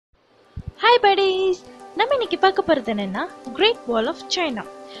buddies! நம்ம இன்னைக்கு பார்க்க போறது என்னன்னா கிரேட் வால் ஆஃப் சைனா.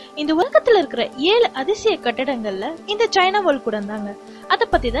 இந்த உலகத்துல இருக்கிற 7 அதிசய கட்டடங்கள்ல இந்த சைனா வால் கூட இருந்தாங்க. அத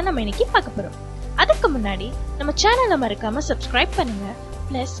பத்தி தான் நம்ம இன்னைக்கு பார்க்க போறோம். அதுக்கு முன்னாடி நம்ம சேனலை மறக்காம சப்ஸ்கிரைப் பண்ணுங்க,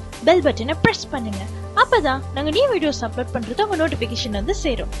 பிளஸ் பெல் பட்டனை பிரஸ் பண்ணுங்க. அப்பதான் நாங்க நியூ வீடியோஸ் அப்லோட் பண்றது உங்க நோட்டிபிகேஷன் வந்து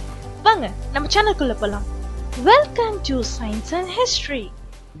சேரும். வாங்க நம்ம சேனலுக்குள்ள போலாம். Welcome to science and history.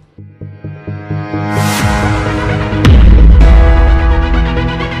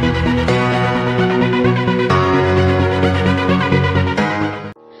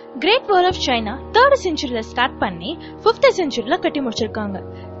 Great wall of China 3rd செஞ்சுரியில start பண்ணி 5th செஞ்சுரியில கட்டி முடிச்சிருக்காங்க.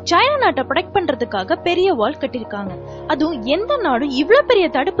 சைனா நாட்டை ப்ரொடெக்ட் பண்றதுக்காக பெரிய வால் கட்டிருக்காங்க. அதுவும் எந்த நாடும் இவ்வளவு பெரிய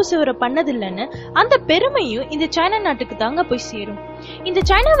தடுப்பு சுவரை பண்ணதில்லைன்னு அந்த பெருமையும் இந்த சைனா நாட்டுக்கு தாங்க போய் சேரும். இந்த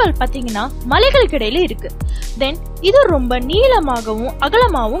சைனா வால் பாத்தீங்கன்னா மலைகளுக்கு இடையில இருக்கு. தென் இது ரொம்ப நீளமாகவும்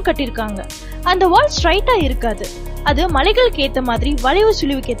அகலமாகவும் கட்டிருக்காங்க. அந்த வால் ஸ்ட்ரைட்டா இருக்காது, அது மலைகளுக்கு ஏத்த மாதிரி வளைவு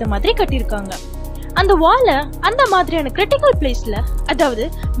சுழிவுக்கு ஏத்த மாதிரி கட்டிருக்காங்க. அந்த வால அந்த மாதிரியான கிரிட்டிக்கல் பிளேஸ்ல, அதாவது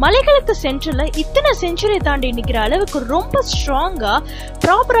மலைகளுக்கு சென்டர்ல இத்தனை செஞ்சுரி தாண்டி நிக்கிற அளவுக்கு ரொம்ப ஸ்ட்ராங்கா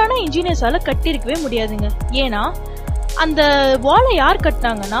ப்ராப்பரான இன்ஜினியர்ஸால கட்டிருக்கவே முடியாதுங்க. ஏன்னா அந்த வாலை யார்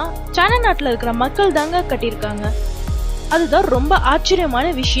கட்டினாங்கன்னா சைனா நாட்டுல இருக்கிற மக்கள் தாங்க கட்டியிருக்காங்க. அதுதான் ரொம்ப ஆச்சரியமான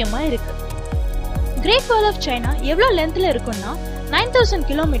விஷயமா இருக்கு. கிரேட் வால் ஆஃப் சைனா எவ்வளவு லென்த்ல இருக்குன்னா 9000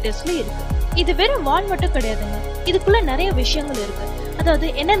 கிலோமீட்டர்ஸ்ல இருக்கு. இது வெறும் வால் மட்டும் கிடையாதுங்க, இதுக்குள்ள நிறைய விஷயங்கள் இருக்கு. அதாவது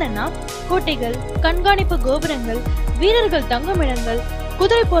என்னன்னா கோட்டைகள், கண்காணிப்பு கோபுரங்கள், வீரர்கள் தங்குமிடங்கள்,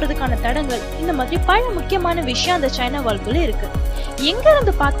 குதிரை போறதுக்கான தடங்கள், இந்த மாதிரி பல முக்கியமான விஷயம் அந்த சைனா வால்குள்ள இருக்கு. எங்க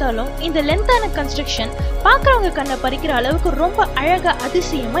இருந்து பார்த்தாலும் இந்த லென்த்தான கன்ஸ்ட்ரக்ஷன் பாக்குறவங்க கண்ணை பறிக்கிற அளவுக்கு ரொம்ப அழகா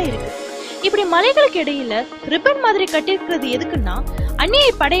அதிசயமா இருக்கு. இப்படி மலைகளுக்கு இடையில ரிப்பன் மாதிரி கட்டிருக்கிறது எதுக்குன்னா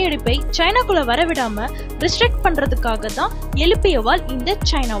அந்நிய படையெடுப்பை சைனாக்குள்ள வரவிடாம ரெஸ்ட்ரிக்ட் பண்றதுக்காக தான் எழுப்பிய வால் இந்த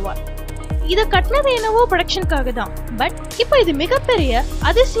சைனா வால். இத கட்டினது என்னவோ ப்ரொடக்ஷனுக்காக தான், பட் இப்போ இது மிகப்பெரிய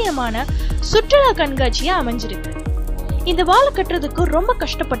அதிசயமான சுற்றுலா கண்காட்சியா அமைஞ்சிருக்கு. இந்த வால் கட்டுறதுக்கு ரொம்ப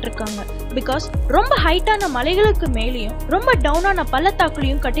கஷ்டப்பட்டிருக்காங்க. பிகாஸ் ரொம்ப ஹைட்டான மலைகளுக்கு மேலேயும் ரொம்ப டவுனான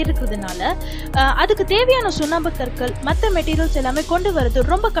பள்ளத்தாக்குலையும் கட்டிருக்கிறதுனால அதுக்கு தேவையான சுண்ணாம்பு கற்கள் மற்ற மெட்டீரியல்ஸ் எல்லாமே கொண்டு வரது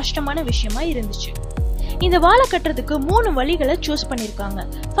ரொம்ப கஷ்டமான விஷயமா இருந்துச்சு. இந்த வாலை கட்டுறதுக்கு 3 வழிகளை சூஸ் பண்ணிருக்காங்க.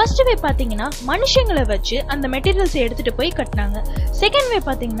 ஃபர்ஸ்ட் வே பாத்தீங்கன்னா மனுஷங்களை வச்சு அந்த மெட்டீரியல்ஸ் எடுத்துட்டு போய் கட்டினாங்க. செகண்ட் வே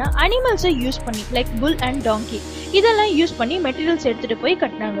பாத்தீங்கன்னா அனிமல்ஸை யூஸ் பண்ணி, லைக் புல் அண்ட் டாங்கி, இதெல்லாம் யூஸ் பண்ணி மெட்டீரியல்ஸ் எடுத்துட்டு போய்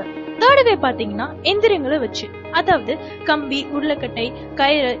கட்டினாங்க. தேர்ட் வே பாத்தீங்கன்னா எந்திரங்களை வச்சு, அதாவது கம்பி, உருளைக்கட்டை,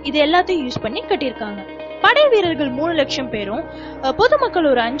 கயிறு, இது எல்லாத்தையும் யூஸ் பண்ணி கட்டியிருக்காங்க. படை வீரர்கள் 3 லட்சம் பேரும், பொதுமக்கள்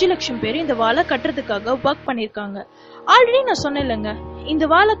ஒரு 5 லட்சம் பேரும் இந்த வாலை கட்டுறதுக்காக ஒர்க் பண்ணிருக்காங்க. ஆல்ரெடி நான் சொன்னேன்லங்க, இந்த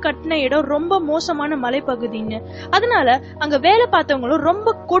வாலை கட்டின இடம் ரொம்ப மோசமான மலைப்பகுதின்னு, அதனால அங்க வேலை பார்த்தவங்களும்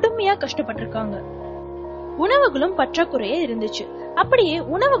ரொம்ப கொடுமையா கஷ்டப்பட்டிருக்காங்க. உணவுகளும் பற்றாக்குறையா இருந்துச்சு. அப்படியே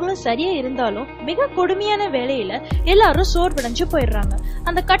உணவுகளும் சரியா இருந்தாலும் மிக கொடுமையான வேலையில எல்லாரும் சோர்வடைஞ்சு போயிடுறாங்க.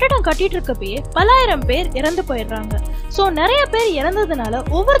 அந்த கட்டடம் கட்டிட்டு இருக்கப்பயே பலாயிரம் பேர் இறந்து போயிடுறாங்க. சோ நிறைய பேர் இறந்ததுனால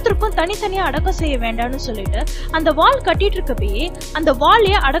ஒவ்வொருத்தருக்கும் தனித்தனியா அடக்கம் செய்ய வேண்டாம்னு சொல்லிட்டு அந்த வால் கட்டிட்டு இருக்கப்பயே அந்த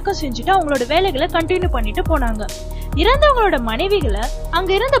வாலையே அடக்கம் செஞ்சுட்டு அவங்களோட வேலைகளை கண்டினியூ பண்ணிட்டு போனாங்க. இறந்தவங்களோட மனைவிகளை அங்க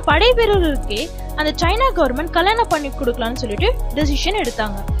இருந்த படை வீரர்களுக்கே அந்த சைனா கவர்மெண்ட் கல்யாணம் பண்ணி கொடுக்கலாம்னு சொல்லிட்டு டெசிஷன்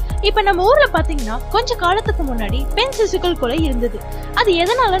எடுத்தாங்க. இப்ப நம்ம ஊர்ல பாத்தீங்கன்னா கொஞ்ச காலத்துக்கு முன்னாடி பெண் சிசுக்கள் கொலை இருந்தது. அது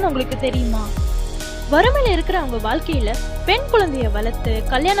எதனாலன்னு உங்களுக்கு தெரியுமா? வறுமையில இருக்கிற அவங்க வாழ்க்கையில பெண் குழந்தைய வளர்த்து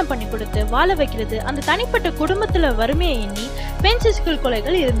கல்யாணம் பண்ணி கொடுத்து வாழ வைக்கிறது, அந்த தனிப்பட்ட குடும்பத்துல வறுமையை எண்ணி பெண் சிசுக்கள்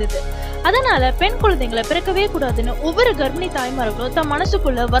கொலைகள் இருந்தது. அதனால பெண் குழந்தைங்களை பிறக்கவே கூடாதுன்னு ஒவ்வொரு கர்ப்பிணி தாய்மார்களும் தன்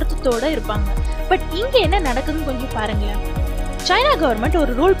மனசுக்குள்ள வருத்தத்தோட இருப்பாங்க. பட் இங்க என்ன நடக்குதுன்னு கொஞ்சம் பாருங்களேன். சைனா கவர்மெண்ட்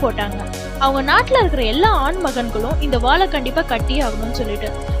ஒரு ரூல் போட்டாங்க, அவங்க நாட்டுல இருக்கிற எல்லா ஆண் மகன்களும் இந்த வாலை கண்டிப்பா கட்டி ஆகணும்னு சொல்லிட்டு.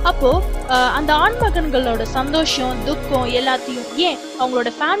 அப்போ அந்த ஆண் மகன்களோட சந்தோஷம், துக்கம் எல்லாத்தையும் ஏன்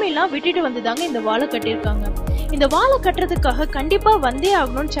அவங்களோட ஃபேமிலிலாம் விட்டுட்டு வந்துதாங்க இந்த வாலை கட்டியிருக்காங்க. இந்த வாலை கட்டுறதுக்காக கண்டிப்பா வந்தே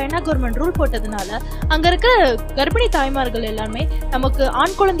ஆகணும்னு சைனா கவர்மெண்ட் ரூல் போட்டதுனால அங்க இருக்க கர்ப்பிணி தாய்மார்கள் எல்லாருமே நமக்கு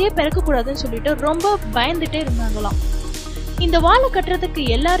ஆண் குழந்தையே பிறக்க கூடாதுன்னு சொல்லிட்டு ரொம்ப பயந்துட்டே இருந்தாங்களாம். இந்த வாலை கட்டுறதுக்கு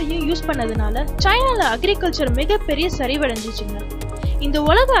எல்லாரையும் யூஸ் பண்ணதுனால சைனால அக்ரிகல்ச்சர் மிகப்பெரிய சரிவடைஞ்சிச்சுங்க. இந்த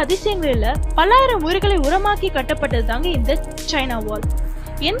உலக அதிசயங்களில பல்லாயிரம் உயிர்களை உரமாக்கி கட்டப்பட்டது தாங்க இந்த சைனா வால்.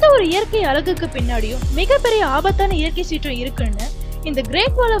 எந்த ஒரு இயற்கை அழகுக்கு பின்னாடியும் மிகப்பெரிய ஆபத்தான இயற்கை சீற்றம் இருக்குன்னு இந்த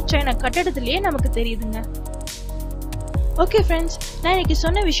கிரேட் வால் ஆஃப் சைனா கட்டடத்திலேயே நமக்கு தெரியுதுங்க. ஓகே ஃப்ரெண்ட்ஸ், நான் இன்னைக்கு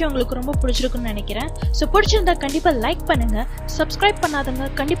சொன்ன விஷயம் உங்களுக்கு ரொம்ப பிடிச்சிருக்குன்னு நினைக்கிறேன். ஸோ பிடிச்சிருந்தா கண்டிப்பா லைக் பண்ணுங்க, சப்ஸ்கிரைப் பண்ணாதவங்க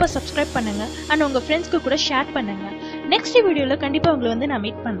கண்டிப்பா சப்ஸ்கிரைப் பண்ணுங்க, அண்ட் உங்க ஃப்ரெண்ட்ஸ்க்கு கூட ஷேர் பண்ணுங்க. நெக்ஸ்ட் வீடியோல கண்டிப்பா உங்களை வந்து நான்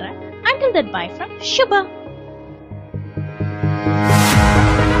மீட் பண்றேன். Until that, bye from Shubha.